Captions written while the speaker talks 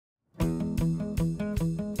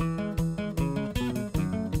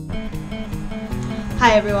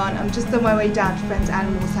Hi everyone, I'm just on my way down to Friends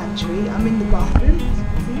Animal Sanctuary. I'm in the bathroom, as you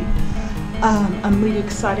can see. I'm really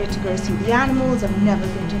excited to go see the animals. I've never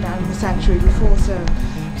been to an animal sanctuary before, so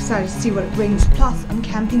I'm excited to see what it brings. Plus, I'm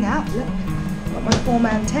camping out. Look, got my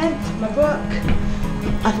 4-man tent, my book.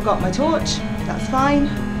 I forgot my torch, that's fine.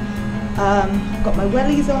 I've got my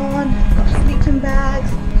wellies on, I've got my sleeping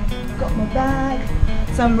bags, I've got my bag,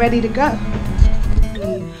 so I'm ready to go.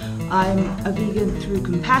 I'm a vegan through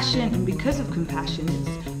compassion, and because of compassion it's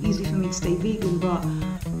easy for me to stay vegan, but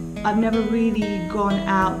I've never really gone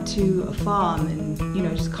out to a farm and, you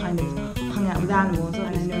know, just kind of hung out with animals.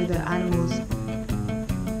 And I know that animals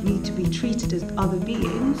need to be treated as other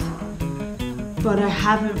beings, but I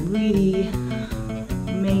haven't really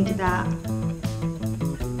made that,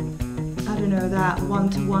 I don't know, that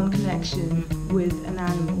one-to-one connection with an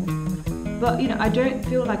animal. But, you know, I don't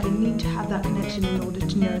feel like I need to have that connection in order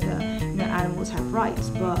to know that, you know, animals have rights.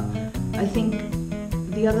 But I think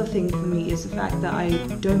the other thing for me is the fact that I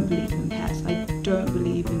don't believe in pets. I don't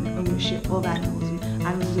believe in ownership of animals, and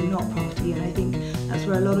animals are not property. And I think that's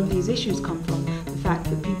where a lot of these issues come from. The fact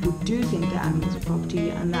that people do think that animals are property,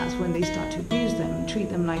 and that's when they start to abuse them and treat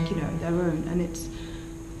them like, you know, their own. And it's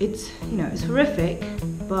you know, it's horrific,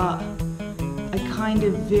 but I kind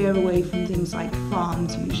of veer away from things like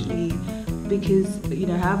farms usually, because, you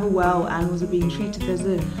know, however well animals are being treated, there's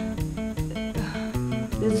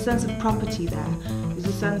a sense of property there. There's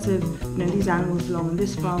a sense of, you know, these animals belong on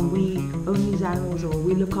this farm, we own these animals, or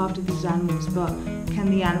we look after these animals, but can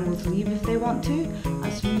the animals leave if they want to?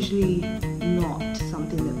 That's usually not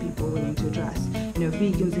something that people are willing to address, you know,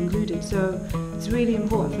 vegans included. So it's really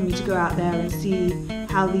important for me to go out there and see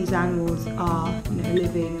how these animals are, you know,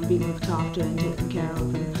 living and being looked after and taken care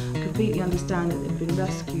of. And I completely understand that they've been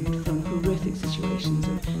rescued from horrific situations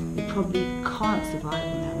and they probably can't survive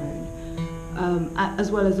on their own, as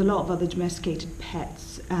well as a lot of other domesticated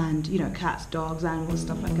pets and, you know, cats, dogs, animals,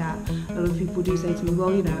 stuff like that. A lot of people do say to me,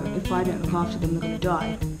 well, you know, if I don't look after them, they're going to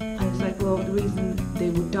die. And it's like, well, the reason they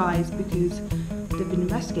would die is because they've been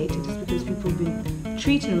domesticated, it's because people have been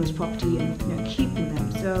treating them as property and, you know, keeping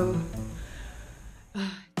them. So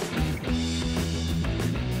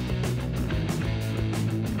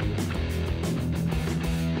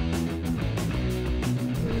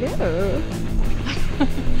hello.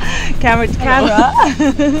 Camera to camera.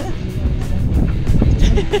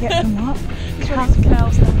 Get them up.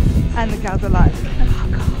 Cows and the cows are alive. Oh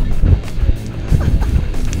god.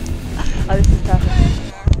 Oh, this is perfect.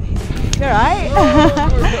 You alright?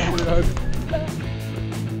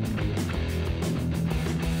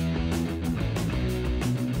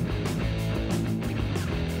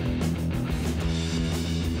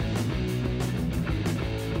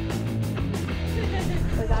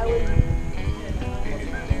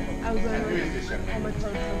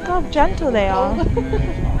 Look how gentle they are.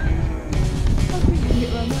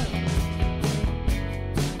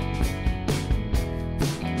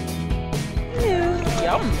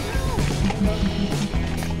 Yum!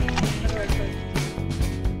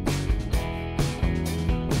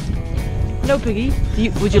 No, Piggy.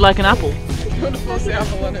 Would you like an apple? You want to force the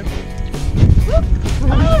apple on him?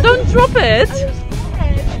 Don't drop it!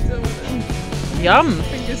 Yum!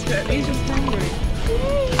 Fingers fit. He's just hungry.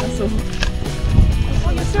 That's all. Oh,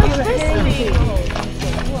 you're so crispy!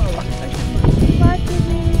 Bye,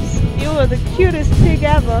 piggies. You are the cutest pig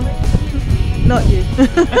ever. Not you.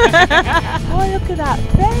 Oh, look at that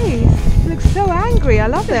face. It looks so angry. I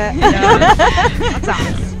love it. Yeah. That's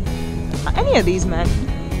nice. Are any of these men?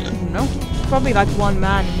 No. Probably like one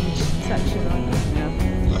man in each section. Yeah.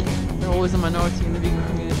 They're always a minority in the vegan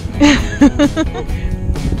community.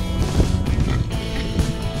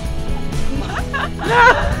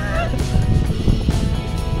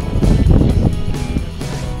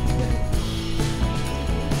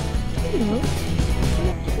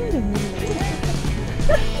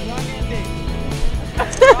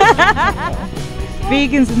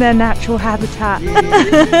 Vegans in their natural habitat.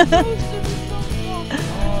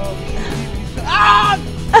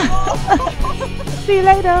 See you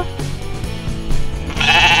later.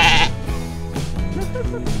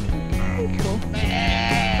 Cool.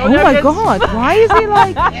 Oh my god, why is he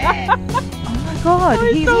like... Oh my god,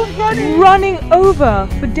 he's so running over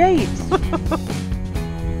for dates.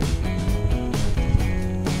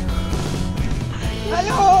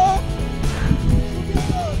 Hello!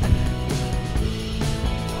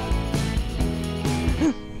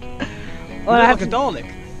 Well, I have like a Dalek.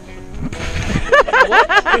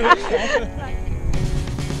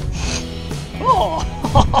 Oh!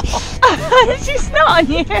 She's not on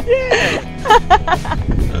you!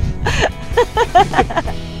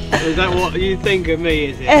 Is that what you think of me,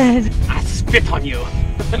 is it? I spit on you.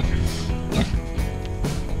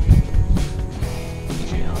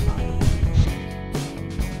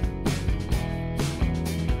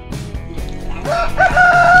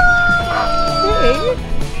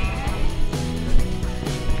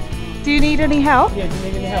 Do you need any help? Yeah, do you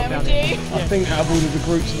need any help down here? I think out of all of the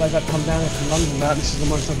groups that they've had come down here from London, this is the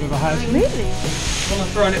most I've ever had. Really? When I'm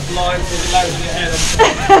throwing it blind, it allows me ahead.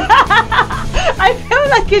 I feel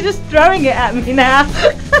like you're just throwing it at me now.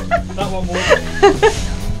 That one was.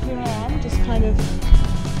 Here I am, just kind of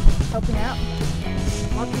helping out.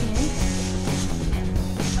 Walking in.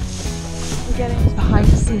 We're getting behind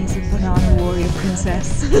the scenes of Banana Warrior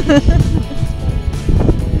Princess.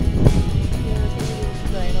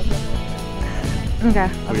 Okay,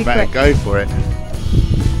 We better go for it.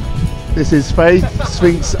 This is Faith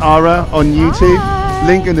Sphinx Ara on YouTube. Hi.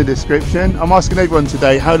 Link in the description. I'm asking everyone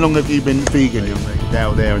today, how long have you been vegan? Get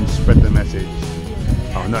out there and spread the message.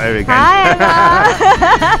 Oh, not here again. Hi,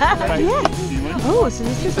 Emma. Yes. Oh, so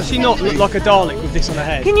this is. Does she not look like a Dalek with this on her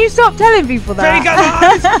head? Can you stop telling people that? Very good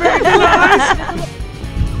eyes!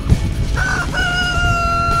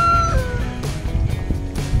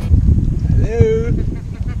 Hello.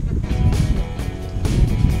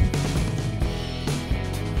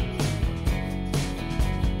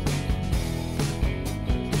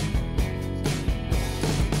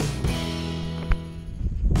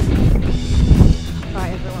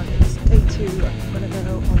 Right, everyone, it's day 2. I'm going to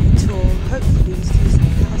go on the tour. Hopefully see some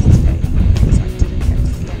cows today, because I didn't get to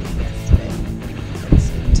see any yesterday. Let's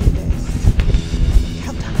do this.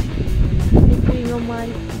 Cow time. Are you being on my... Are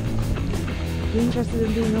you interested in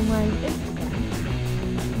being on my Instagram?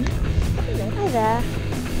 Hi there.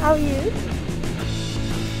 How are you?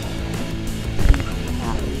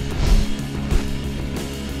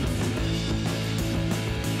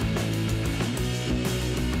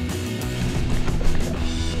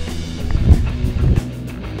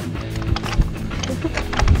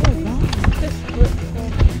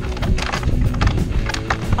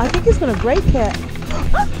 I think it's going to break it.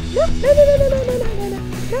 No,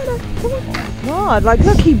 come on. Oh God, like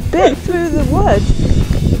look, he bit through the wood.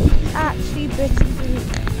 He actually bit through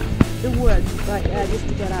the wood right there just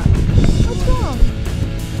to get out. What's wrong?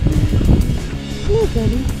 Hello,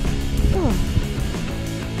 Benny. Oh.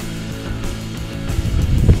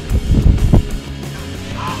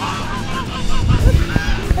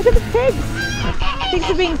 Look at the pigs. Pigs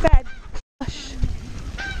are being fed. Gosh.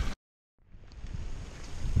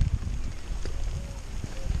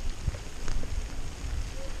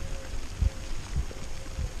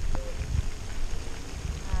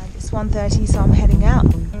 It's 1:30, so I'm heading out.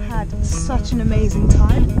 Had such an amazing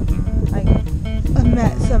time. I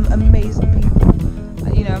met some amazing people.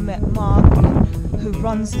 You know, I met Mark, who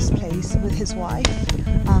runs this place with his wife,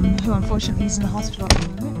 who unfortunately is in the hospital at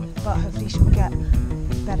the moment, but hopefully she'll get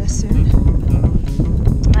better soon.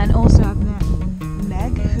 And also I've met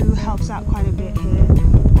Meg, who helps out quite a bit here.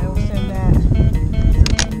 I also met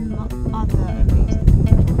some other amazing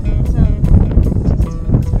people. So just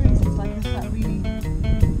experiences like this that really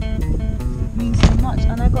means so much,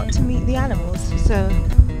 and I got to meet the animals, so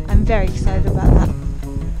I'm very excited about that.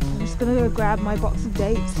 I'm just gonna go grab my box of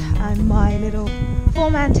dates and my little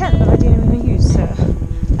 4-man tent that I didn't even use, so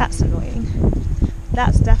that's annoying.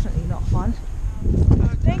 That's definitely not fun.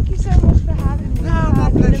 Thank you so much for having me. No, my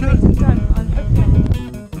Had an pleasure. amazing time.